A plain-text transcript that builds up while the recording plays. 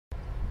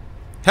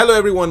Hello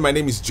everyone, my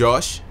name is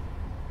Josh.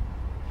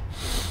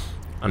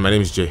 And my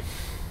name is Jay.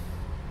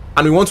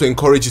 And we want to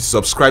encourage you to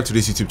subscribe to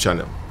this YouTube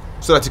channel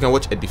so that you can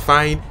watch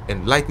edifying,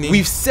 enlightening.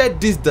 We've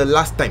said this the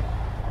last time.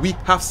 We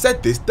have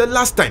said this the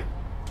last time.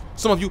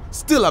 Some of you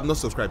still have not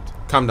subscribed.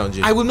 Calm down,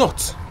 Jay. I will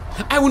not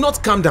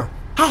calm down.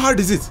 How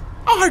hard is it?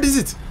 How hard is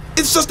it?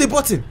 It's just a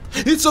button.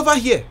 It's over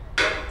here.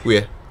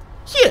 Where?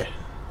 Here.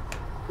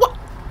 What?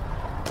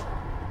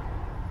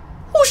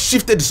 Who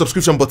shifted the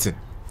subscription button?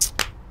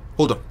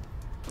 Hold on.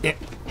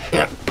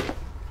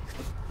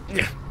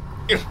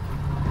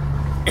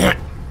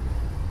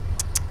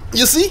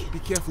 You see? Be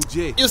careful,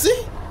 Jay. You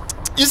see?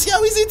 You see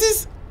how easy it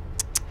is?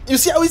 You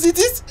see how easy it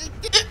is?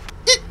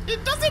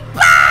 It doesn't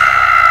buy!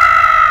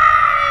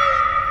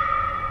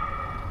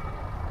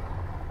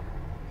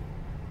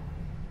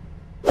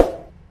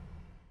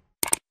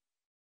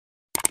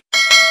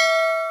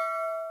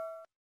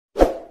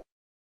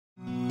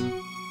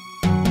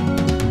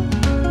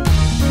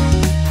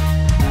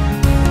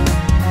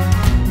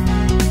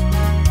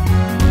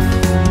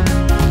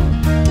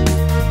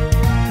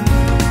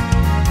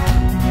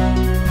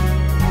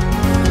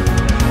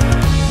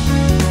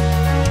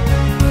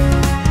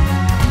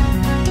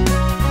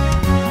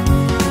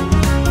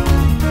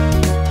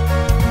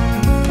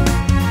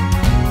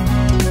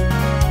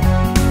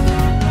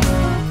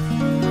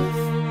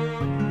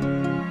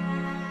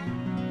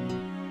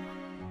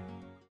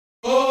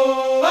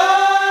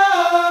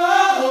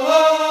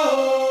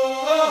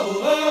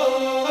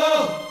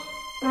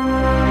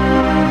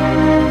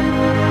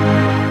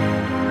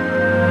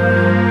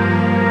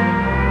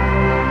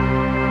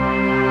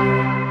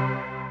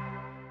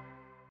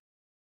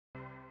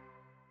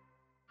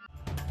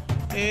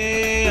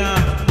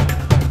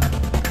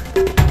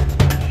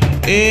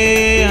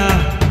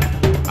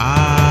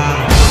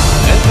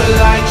 Let the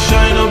light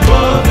shine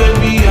above and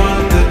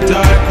beyond the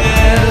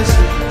darkness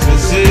to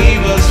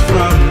save us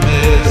from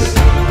this.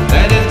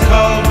 Let it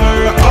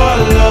cover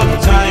all of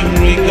time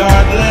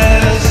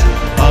regardless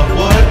of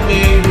what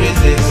may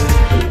resist.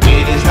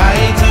 It is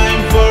high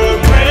time for a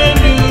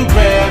brand new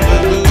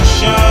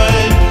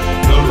revolution,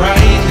 the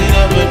rising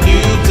of a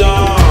new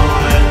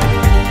dawn,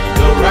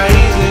 the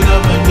rising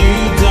of a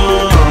new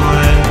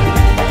dawn,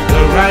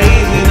 the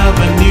rising of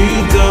a new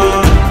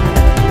dawn,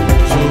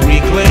 to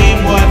reclaim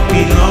what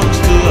belongs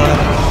to us.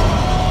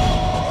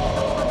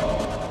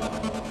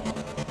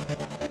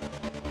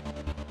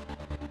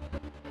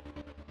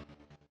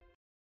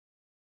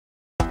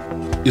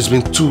 It's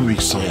been 2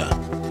 weeks, Sonia.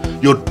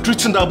 You're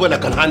treating that boy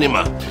like an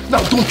animal.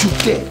 Now don't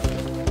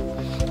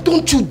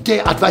you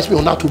dare advise me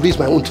on how to raise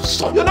my own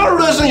son. You're not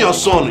raising your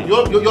son,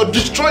 you're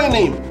destroying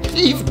him.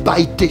 If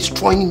by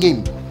destroying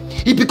him,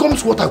 he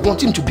becomes what I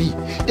want him to be,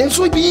 then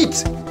so be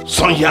it.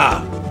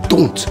 Sonia,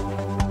 don't.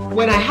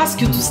 When I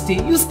ask you to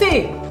stay, you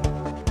stay.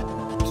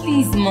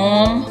 Please,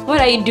 Mom. What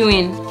are you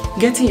doing?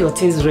 Getting your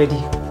things ready.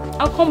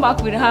 I'll come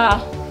back with her.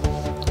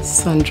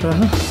 Sandra,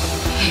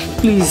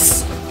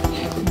 please,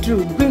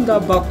 Drew, bring her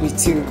back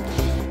with you.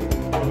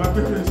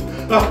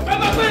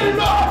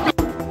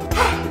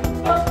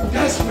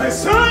 That's my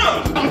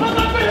son!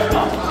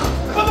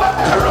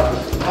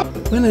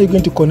 When are you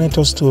going to connect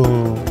us to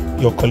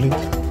your colleague?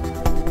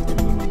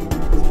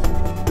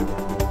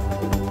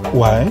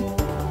 Why?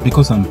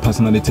 Because I'm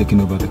personally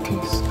taking over the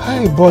case.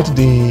 How about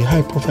the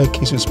high-profile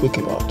case you spoke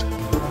about?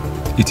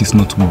 It is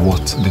not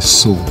worth the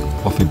soul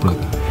of a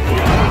brother.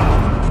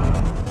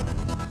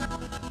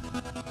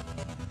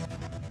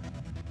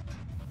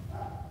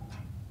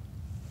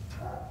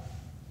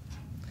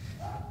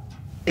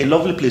 A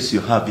lovely place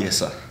you have here,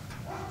 sir.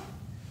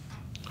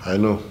 I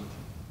know.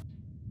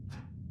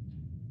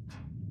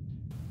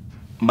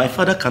 My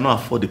father cannot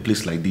afford a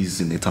place like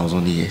this in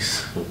 1,000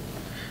 years.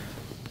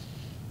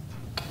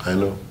 I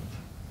know.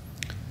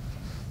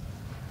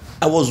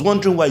 I was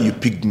wondering why you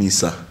picked me,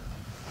 sir.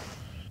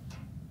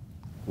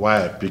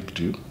 Why I picked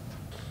you?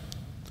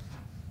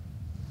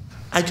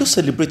 I just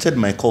celebrated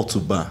my call to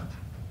bar.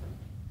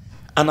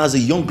 And as a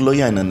young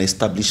lawyer in an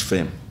established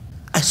firm,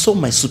 I saw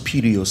my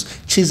superiors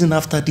chasing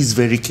after this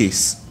very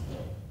case.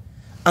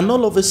 And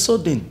all of a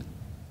sudden,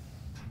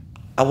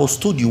 I was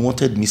told you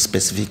wanted me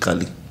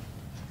specifically.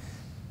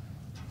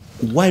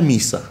 Why me,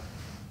 sir?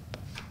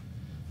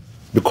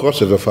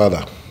 Because of your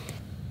father.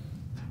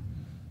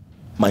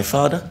 My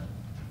father?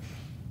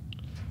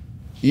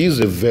 He is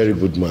a very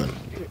good man.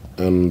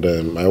 And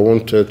I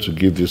wanted to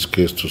give this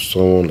case to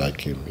someone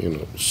like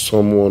him,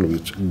 someone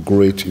with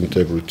great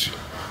integrity.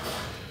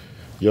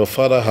 Your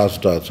father has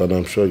that, and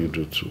I'm sure you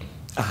do too.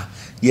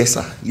 Yes,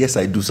 sir. Yes,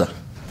 I do, sir.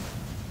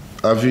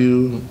 Have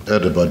you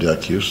heard about the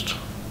accused?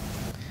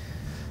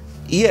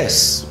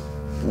 Yes.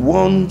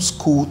 One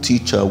school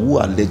teacher who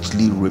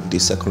allegedly raped a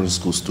secondary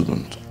school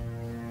student.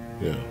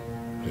 Yeah.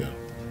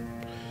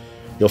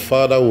 Your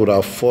father would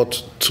have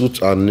fought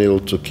tooth and nail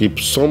to keep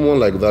someone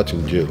like that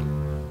in jail.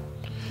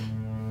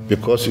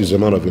 Because he's a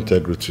man of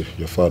integrity,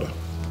 your father.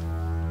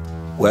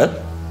 Well,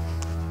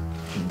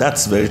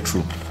 that's very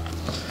true.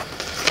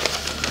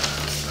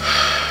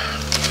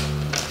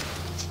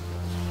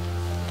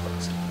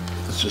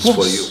 It's just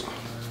for you.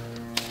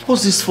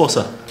 What's this for,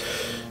 sir?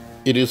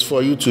 It is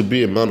for you to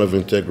be a man of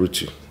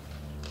integrity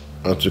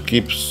and to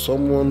keep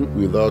someone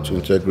without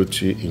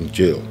integrity in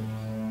jail.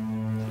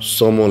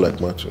 Someone like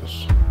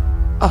Martins.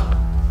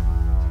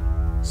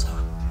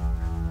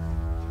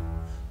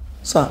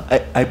 Sir,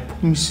 I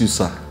promise you,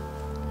 sir,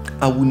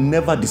 I will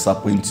never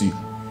disappoint you.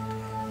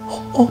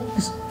 Oh,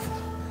 this...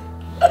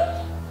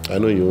 I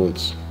know you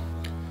won't.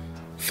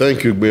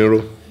 Thank you,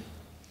 Gbero.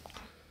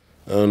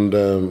 And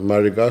my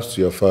regards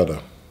to your father.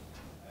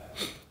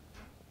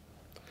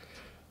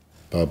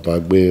 Papa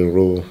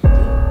Gbero.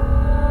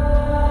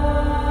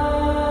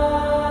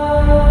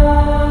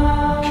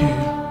 Okay.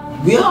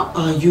 Where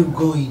are you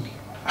going?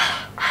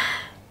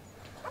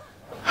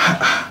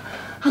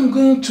 I'm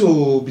going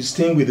to be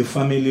staying with the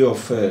family of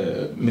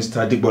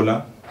Mr.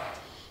 Adegbola.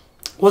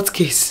 What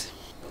case?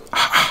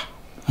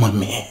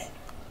 Mommy,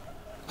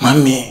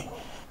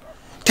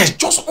 there's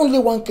just only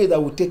one case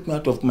that will take me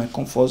out of my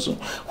comfort zone.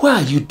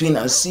 Why are you doing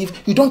as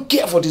if you don't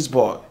care for this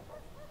boy?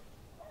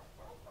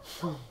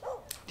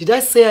 Did I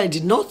say I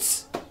did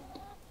not?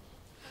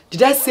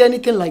 Did I say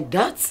anything like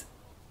that?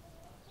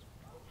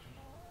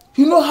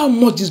 You know how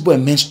much this boy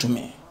means to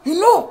me. You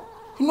know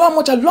how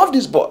much I love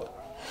this boy.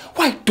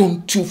 Why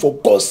don't you, for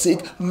God's sake,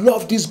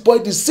 love this boy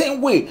the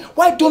same way?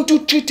 Why don't you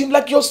treat him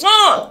like your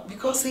son?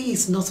 Because he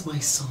is not my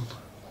son.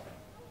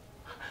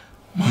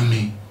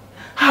 Mommy,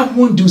 I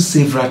warned you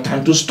several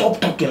times to stop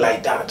talking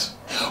like that.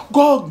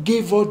 God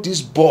gave us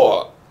this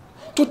boy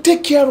to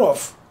take care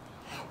of.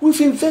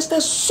 We've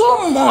invested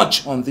so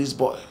much on this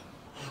boy.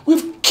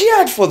 We've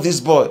cared for this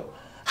boy.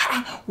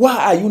 Why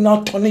are you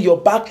now turning your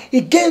back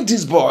against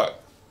this boy?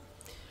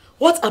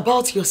 What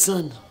about your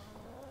son?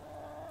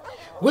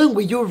 When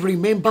will you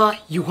remember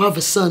you have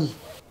a son?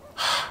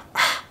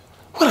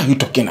 What are you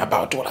talking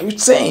about? What are you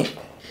saying?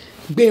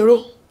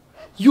 Gbero,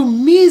 you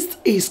missed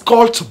his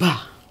call to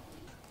bar.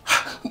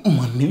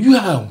 Mommy, you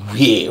are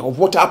aware of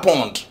what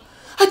happened.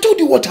 I told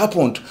you what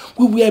happened.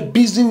 We were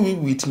busy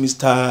with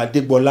Mr.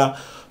 Adegbola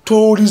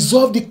to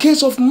resolve the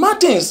case of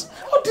Martins.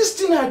 All this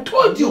thing I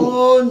told you.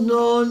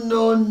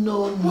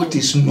 No. What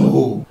is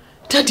no?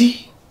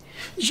 Daddy,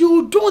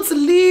 you don't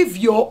leave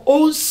your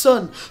own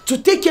son to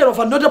take care of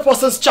another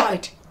person's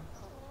child.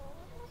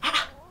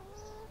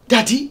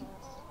 Daddy,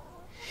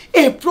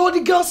 a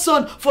prodigal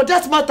son for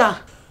that matter.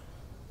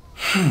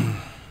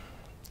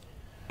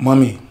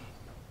 Mommy,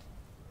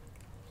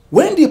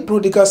 when the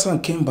prodigal son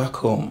came back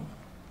home,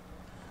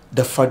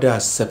 the father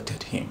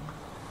accepted him.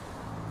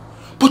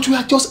 But we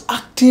are just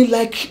acting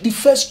like the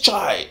first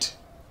child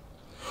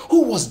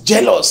who was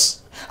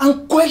jealous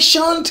and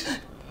questioned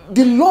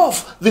the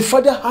love the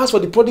father has for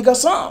the prodigal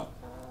son.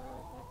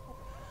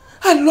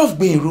 I love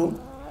Gbero.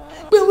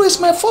 Gbero is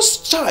my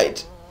first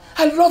child.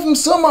 I love him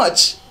so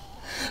much.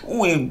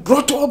 We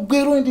brought up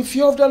Gbero in the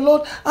fear of the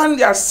Lord and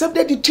they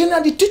accepted the training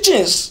and the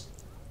teachings.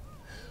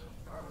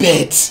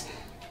 But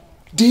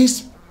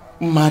this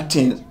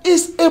Martin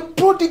is a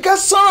prodigal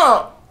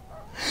son.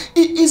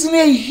 He is in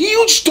a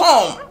huge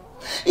storm.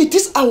 It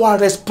is our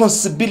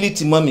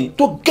responsibility, Mommy,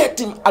 to get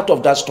him out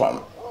of that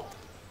storm.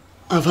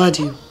 I've heard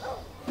you.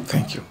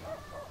 Thank you.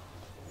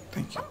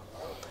 Thank you.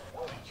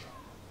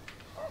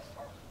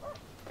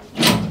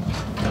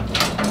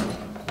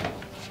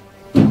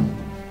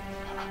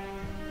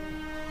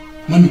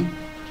 Mommy,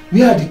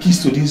 where are the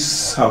keys to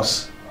this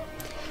house?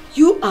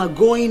 You are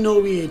going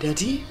nowhere,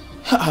 Daddy.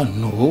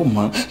 No,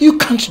 Mom. You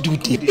can't do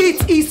this.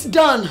 It is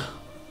done.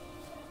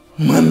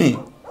 Mommy,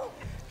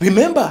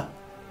 remember,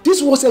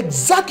 this was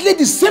exactly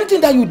the same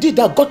thing that you did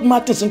that got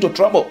Martins into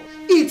trouble.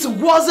 It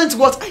wasn't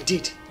what I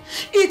did.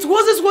 It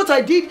wasn't what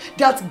I did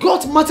that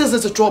got Martins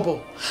into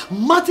trouble.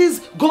 Martins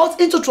got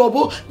into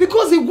trouble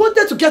because he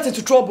wanted to get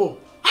into trouble.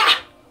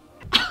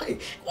 Why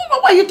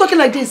are you talking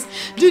like this?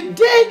 The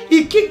day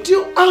he kicked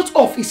you out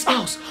of his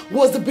house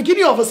was the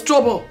beginning of his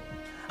trouble.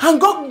 And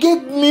God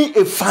gave me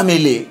a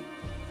family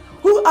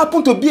who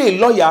happened to be a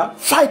lawyer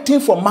fighting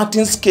for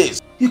Martin's case.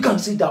 You can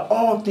see that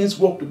all things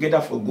work together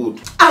for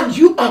good. And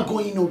you are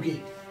going nowhere.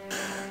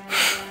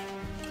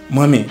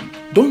 Mommy,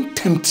 don't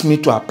tempt me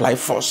to apply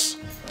force.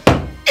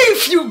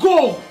 If you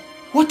go,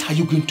 what are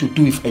you going to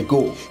do if I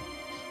go?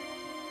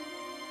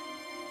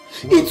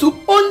 It will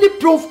only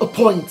prove a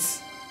point.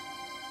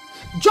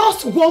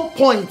 Just 1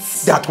 point.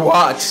 That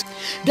what?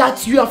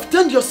 That you have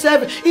turned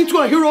yourself into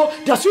a hero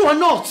that you are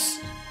not.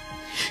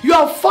 You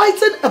are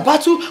fighting a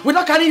battle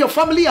without carrying your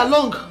family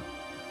along.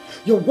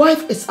 Your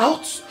wife is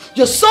out.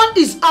 Your son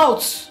is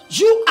out.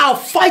 You are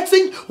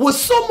fighting with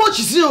so much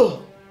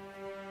zeal,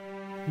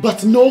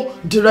 but no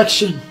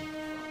direction.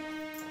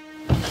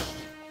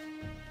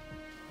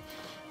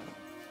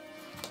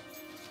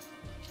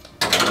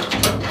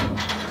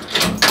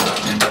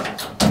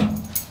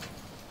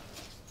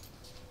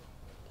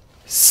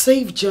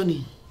 Safe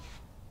journey.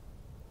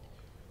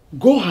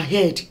 Go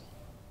ahead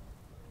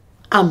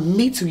and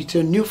meet with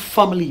your new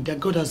family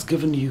that God has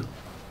given you.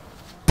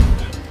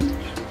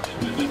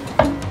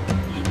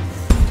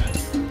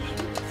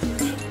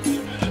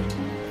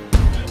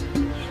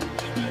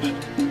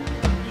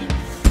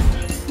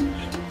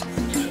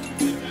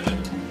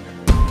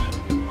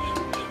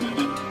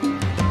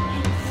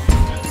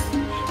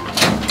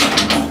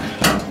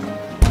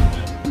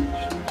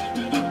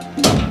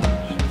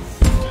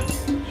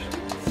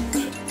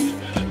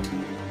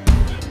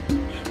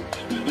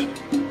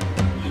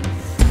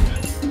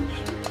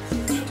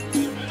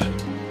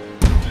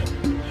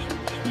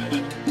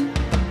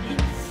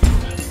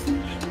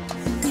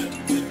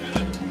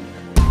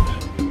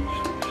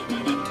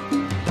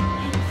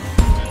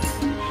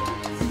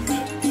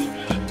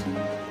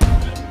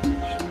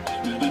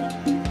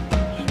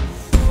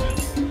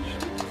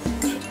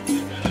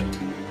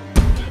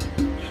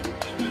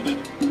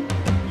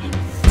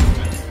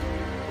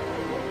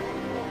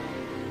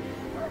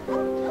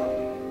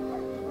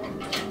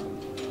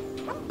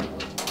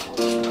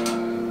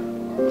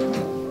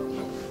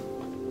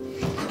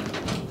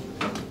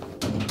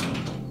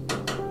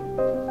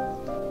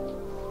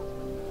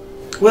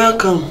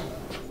 Welcome.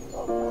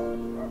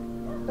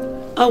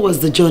 How was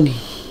the journey?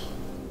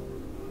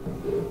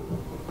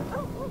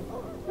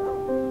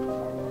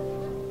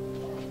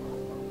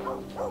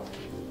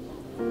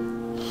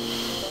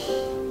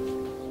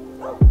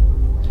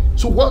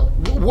 So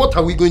what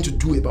are we going to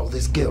do about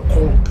this girl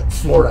called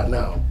Flora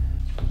now?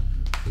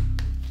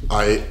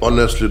 I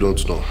honestly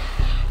don't know.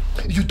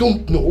 You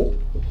don't know?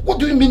 What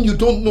do you mean you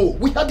don't know?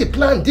 We had a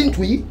plan, didn't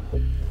we?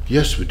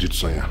 Yes, we did,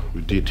 Sonia. We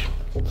did.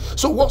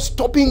 So what's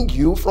stopping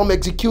you from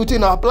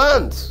executing our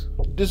plans?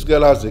 This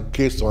girl has a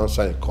case to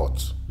answer in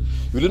court.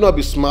 Will it not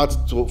be smart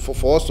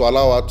for us to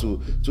allow her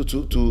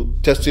to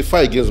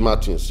testify against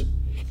Martins?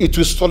 It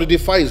will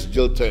solidify his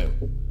jail term.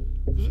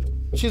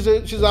 She's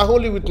our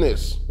only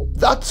witness.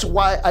 That's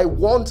why I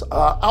want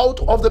her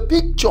out of the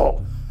picture.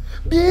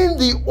 Being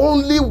the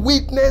only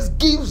witness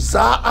gives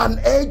her an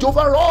edge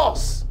over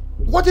us.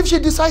 What if she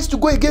decides to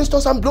go against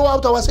us and blow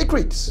out our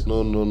secrets?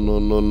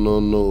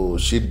 No.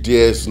 She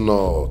dares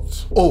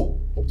not. Oh,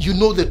 you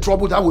know the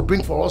trouble that would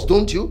bring for us,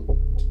 don't you?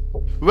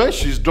 When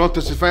she's done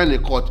testifying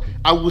in court,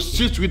 I will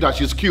see to it that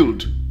she's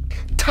killed.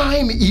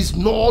 Time is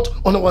not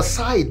on our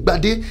side,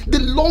 but the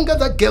longer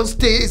that girl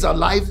stays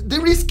alive, the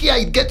riskier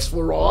it gets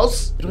for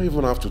us. You don't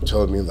even have to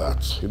tell me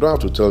that. You don't have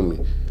to tell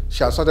me.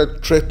 She has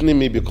started threatening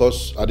me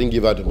because I didn't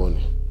give her the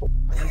money.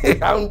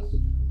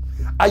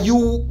 Are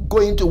you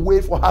going to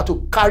wait for her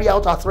to carry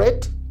out her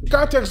threat? You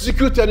can't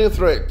execute any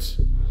threat.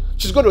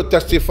 She's going to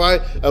testify,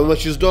 and when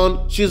she's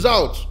done, she's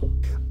out.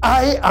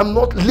 I am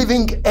not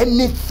leaving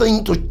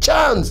anything to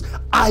chance.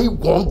 I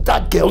want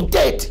that girl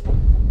dead.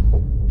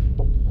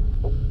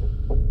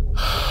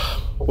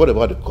 What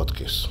about the court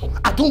case?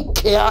 I don't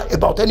care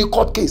about any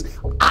court case.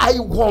 I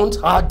want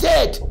her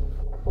dead.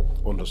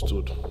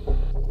 Understood.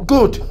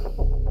 Good.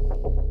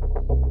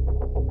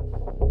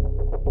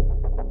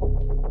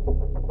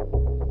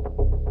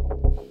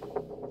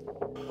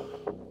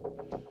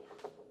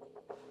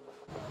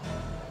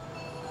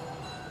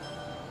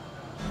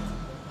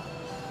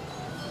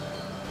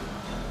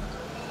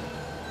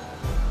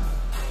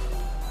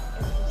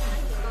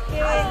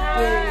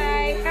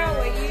 Hi, how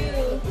are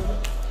you?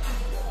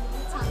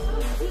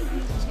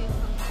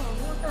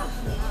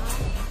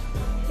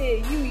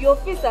 Hey, your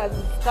face has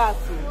been scarred.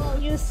 Oh,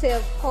 you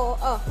self-call.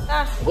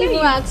 What you you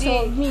asked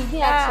did? of me. You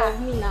asked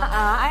of me now.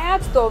 I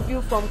asked of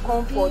you from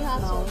comfort You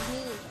asked now. of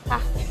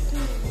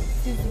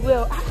me. It is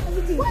well.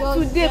 Everything Why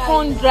just today dry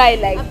can't now. dry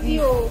like Happy,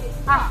 this? oh.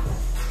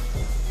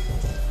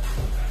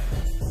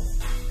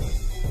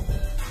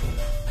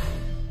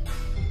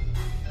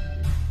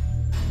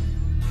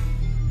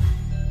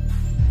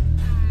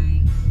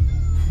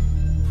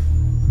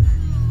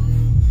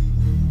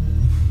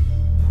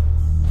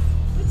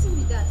 What's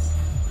with that?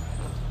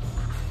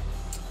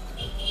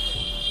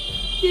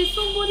 There's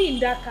somebody in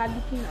that car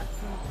looking at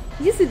me.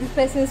 Did you see the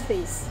person's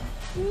face?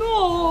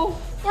 No.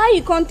 How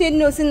you can't take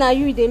no see now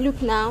you they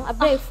look now? I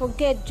bet you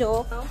forget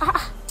Joe.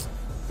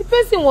 The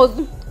person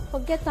was...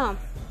 Forget him.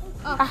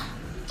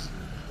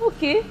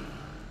 Okay.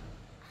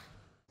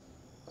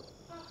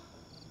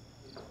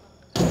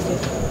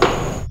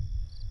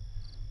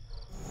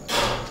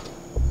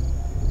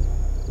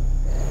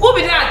 Who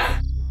be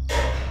that?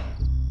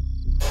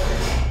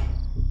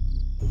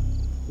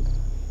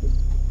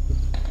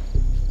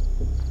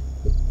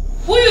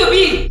 Who you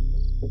be?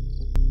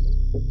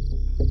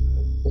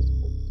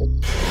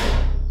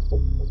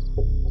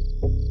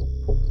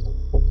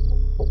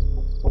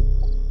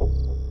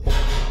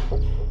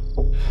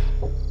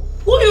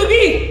 Who you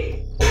be?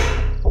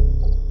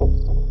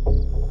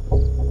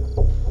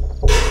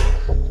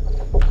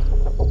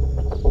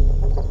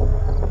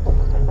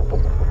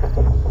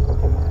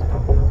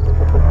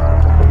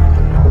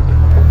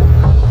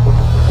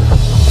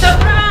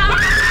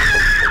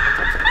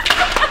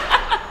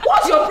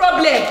 What's your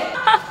problem?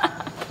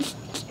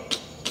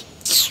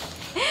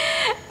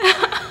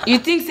 You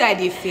think say I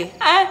dey fear?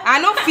 I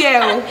no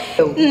fear.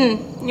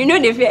 You know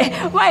the fear.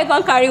 Why you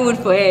can't carry wood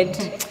for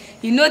head?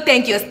 You no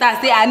thank your star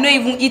say I no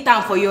even eat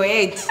am for your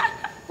head.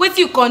 What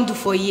you can't do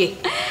for here?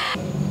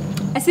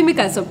 I say me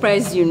can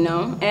surprise you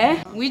now,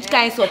 eh? Which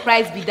kind of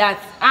surprise be that?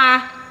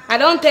 I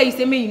don't tell you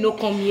say me you no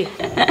come here.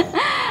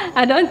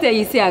 I don't tell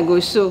you say I go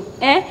show,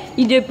 eh?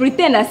 You dey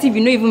pretend as if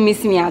you no even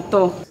miss me at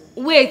all.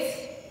 Wait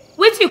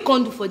you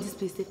can't do for this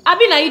place? I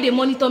be now you dey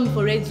monitor me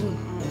for red zone.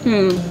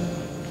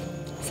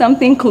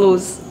 Something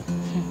close.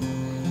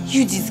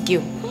 You this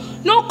girl.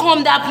 No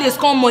come that place,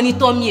 come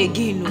monitor me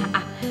again. No.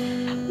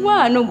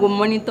 Why I no go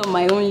monitor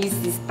my only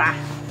sister?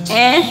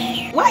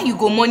 Eh? Why you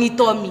go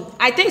monitor me?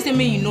 I tell you say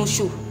me you no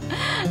show.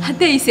 I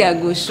tell you say I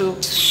go show.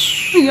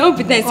 You don't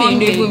pretend say you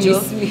no even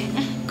miss me.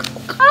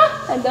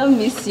 I don't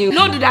miss you.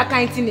 No do that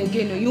kind of thing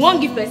again. No. You won't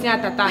give person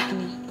heart attack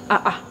me.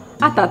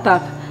 Heart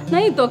attack. Now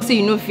you talk say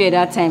you no fear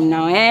that time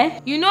now, eh?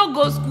 You no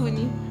go school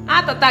ni.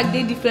 Heart attack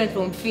dey different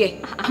from fear.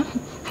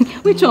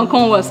 Which one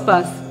come worse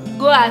pass?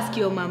 Go ask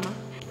your mama.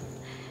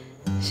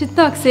 She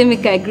talk say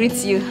make I greet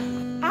you.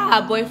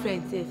 Her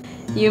boyfriend sef.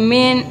 You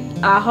mean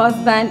our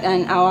husband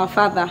and our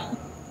father?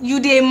 You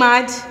dey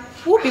mad?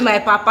 Who be my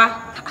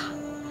papa?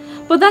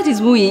 But that is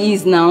who he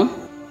is now.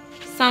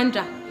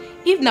 Sandra,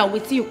 if na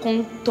wetin you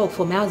come talk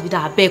for my house with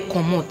that, abeg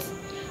comot.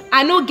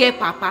 I no get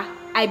papa,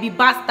 I be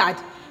bastard.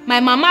 My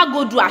mama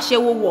go do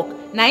ashewo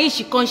work, na him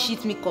she come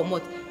shit me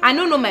comot. I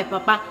no know my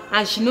papa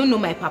and she no know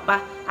my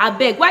papa.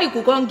 Abeg, why you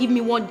go come give me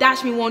one,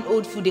 dash me one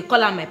old food, they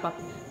call am my papa?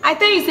 I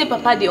tell you say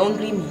papa dey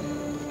hungry me.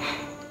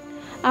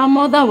 Our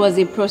mother was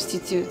a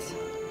prostitute.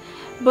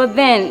 But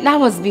then, that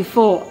was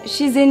before.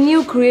 She's a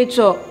new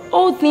creature.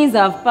 All things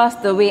have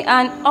passed away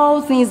and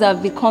all things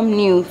have become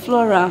new.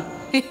 Flora.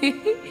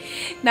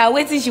 Now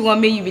wetin she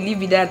want make you believe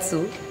be that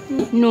so?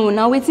 No,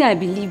 now wetin I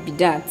believe be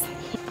that.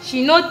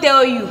 She no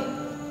tell you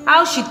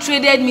how she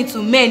traded me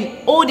to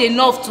men old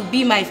enough to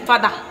be my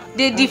father.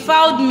 They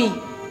defiled me.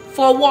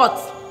 For what?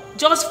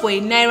 Just for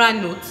a naira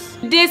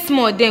note? Dey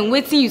small then,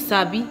 wetin you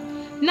sabi?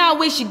 Now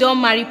when she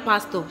don marry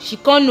pastor, she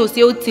can't know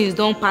say all things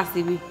don pass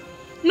away.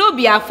 No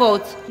be her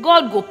fault.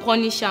 God go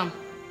punish am.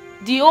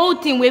 The whole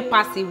thing wey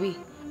pass away,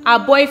 her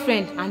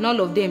boyfriend and all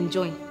of them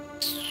join.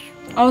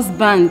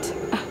 Husband.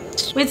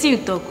 Wetin you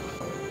talk?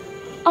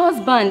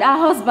 Husband, our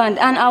husband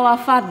and our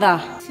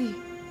father. See,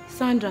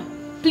 Sandra,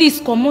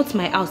 please comot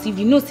my house if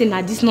you know say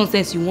na this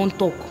nonsense you wan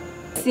talk.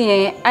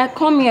 See, I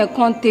come here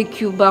can't take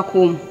you back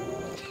home.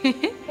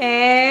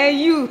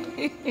 You.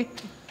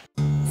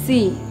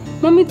 See,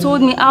 Mommy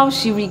told me how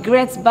she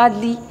regrets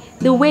badly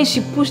the way she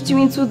pushed you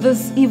into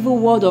this evil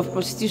world of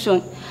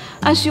prostitution.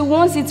 And she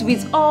wants it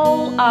with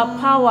all her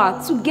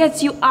power to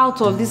get you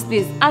out of this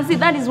place. And see,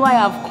 that is why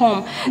I've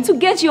come. To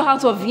get you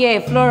out of here,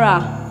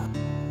 Flora.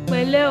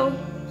 Well,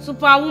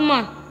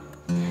 superwoman.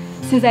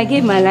 Since I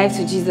gave my life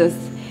to Jesus,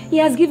 He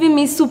has given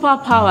me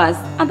superpowers.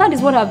 And that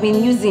is what I've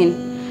been using.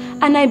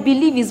 And I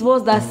believe His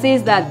words that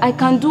says that I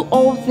can do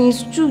all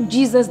things through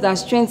Jesus that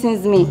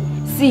strengthens me.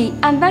 See,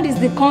 and that is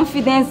the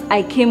confidence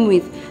I came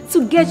with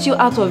to get you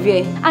out of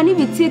here. And if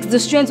it takes the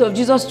strength of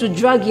Jesus to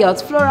drag you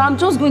out, Flora, I'm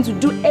just going to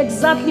do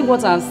exactly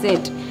what I've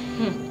said.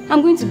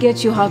 I'm going to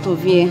get you out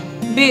of here.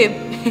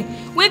 Babe,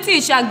 wait till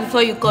you shock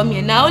before you come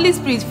here. Now Holy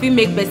Spirit feel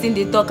make person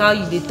they talk how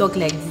you they talk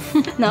like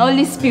this. Now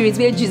Holy Spirit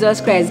where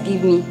Jesus Christ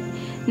give me.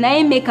 Now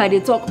He make her they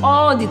talk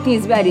all the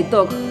things where they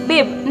talk.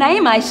 Babe, now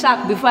Him I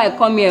shock before I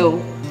come here.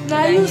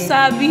 Now you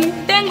sabi.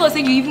 Thank God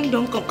say you even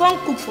don't come. Come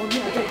cook for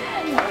me.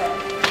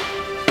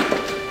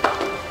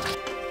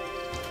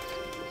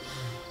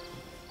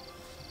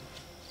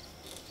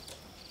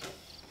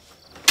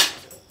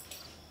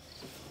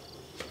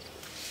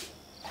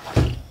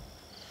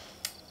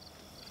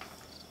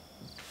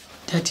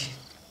 Daddy,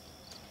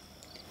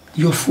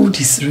 your food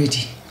is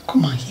ready.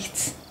 Come and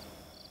eat.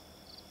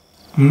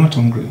 I'm not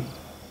hungry.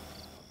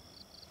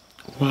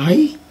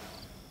 Why?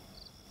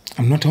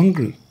 I'm not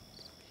hungry.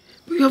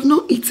 But you have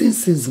not eaten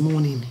since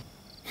morning.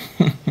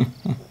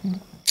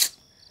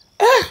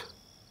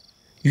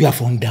 You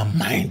have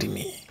undermined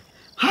me.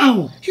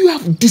 How? You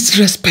have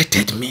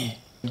disrespected me.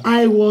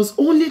 I was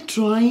only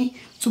trying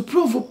to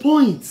prove a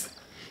point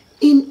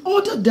in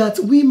order that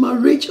we might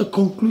reach a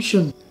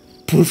conclusion.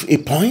 Prove a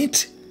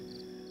point?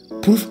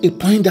 Prove a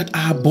point that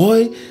our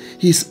boy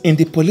is in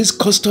the police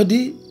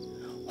custody,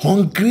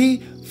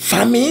 hungry,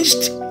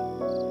 famished?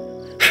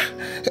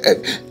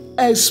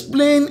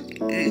 Explain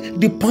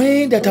the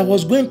point that I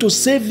was going to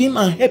save him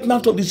and help him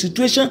out of the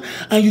situation,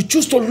 and you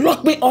choose to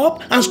lock me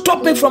up and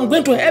stop me from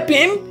going to help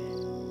him?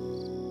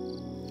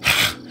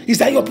 Is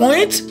that your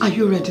point? Are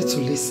you ready to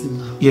listen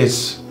now?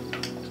 Yes.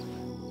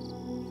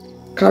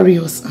 Carry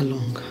us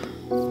along.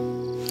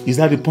 Is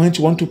that the point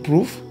you want to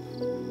prove?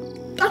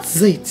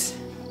 That's it.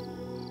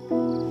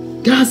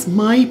 That's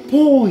my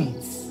point.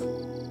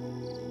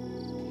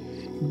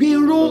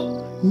 Biro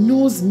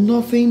knows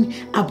nothing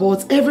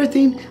about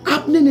everything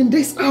happening in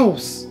this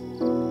house.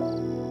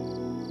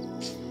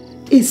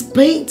 He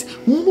spent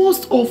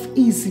most of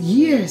his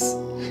years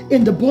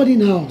in the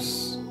boarding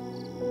house.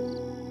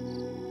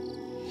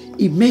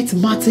 He met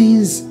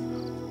Martins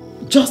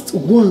just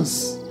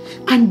once,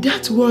 and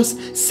that was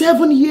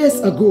 7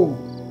 years ago.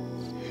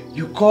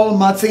 You call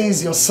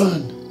Martins your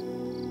son.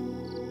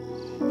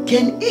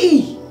 Can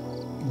he,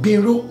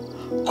 Biro,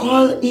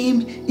 call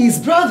him his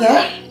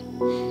brother?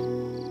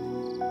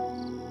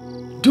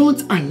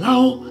 Don't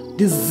allow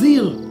the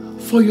zeal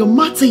for your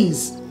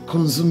Martins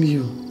consume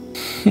you.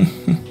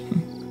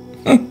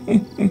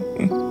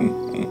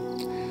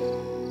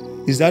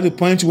 Is that the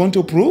point you want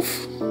to prove?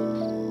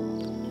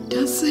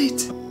 That's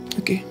it.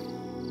 Okay.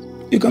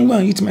 You can go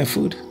and eat my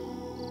food.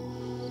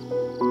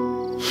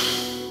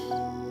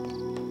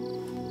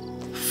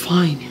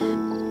 Fine.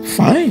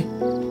 Fine?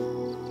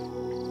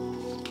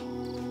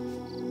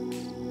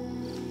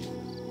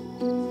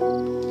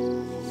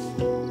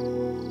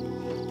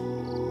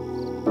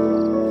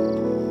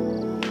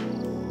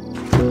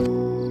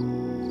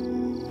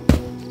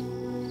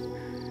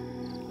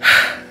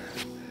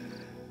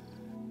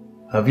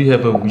 Have you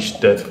ever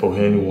wished death for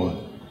anyone,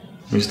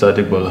 Mr.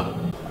 Adegbola?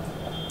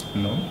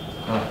 No.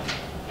 Ah,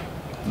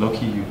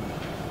 lucky you.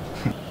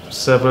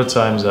 Several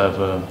times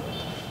I've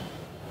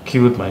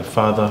killed my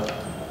father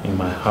in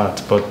my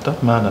heart, but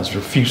that man has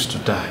refused to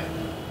die.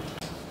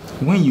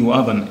 When you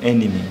have an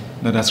enemy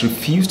that has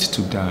refused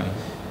to die,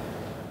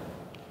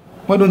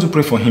 Why don't you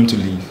pray for him to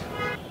leave?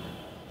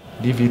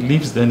 If he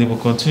leaves, then he will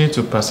continue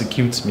to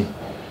persecute me.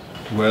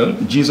 Well,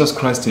 Jesus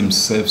Christ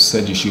himself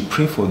said you should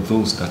pray for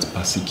those that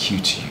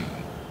persecute you.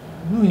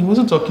 No, he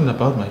wasn't talking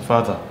about my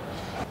father.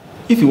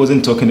 If he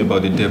wasn't talking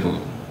about the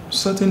devil,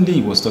 certainly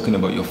he was talking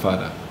about your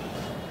father.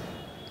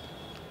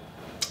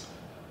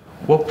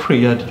 What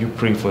prayer do you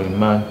pray for a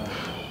man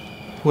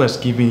who has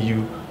given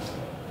you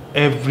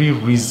every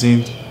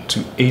reason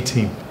to hate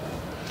him?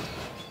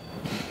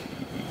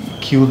 He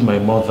killed my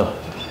mother.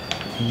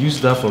 He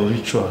used that for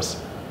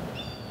rituals.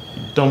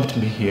 He dumped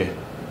me here.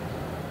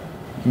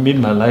 He made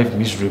my life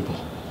miserable.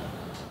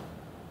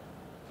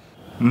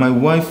 My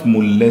wife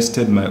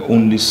molested my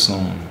only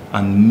son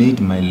and made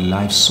my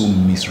life so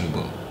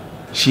miserable.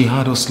 She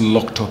had us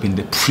locked up in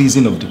the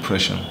prison of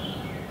depression.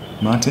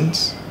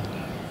 Martins,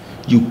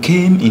 you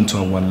came into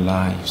our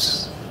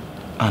lives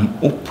and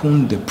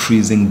opened the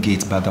prison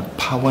gate by the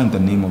power and the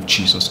name of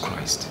Jesus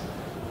Christ.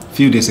 A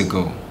few days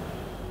ago,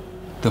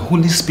 the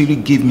Holy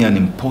Spirit gave me an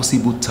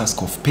impossible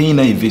task of paying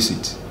her a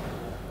visit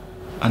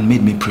and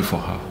made me pray for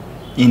her.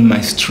 In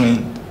my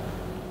strength,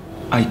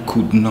 I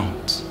could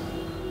not.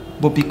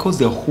 But because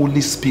the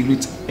Holy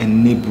Spirit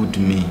enabled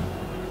me,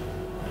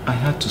 I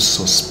had to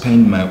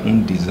suspend my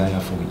own desire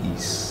for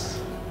ease.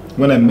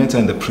 When I met her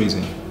in the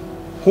prison,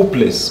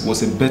 hopeless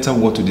was a better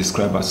word to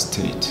describe her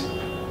state.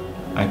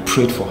 I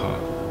prayed for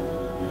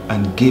her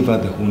and gave her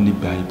the only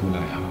Bible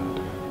I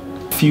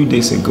had. A few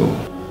days ago,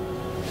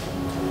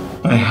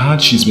 I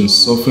heard she's been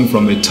suffering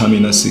from a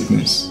terminal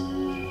sickness.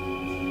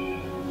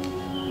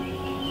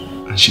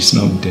 And she's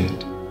now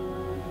dead.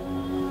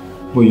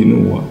 But you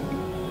know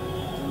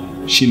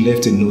what? She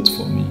left a note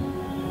for me,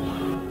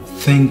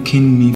 thanking me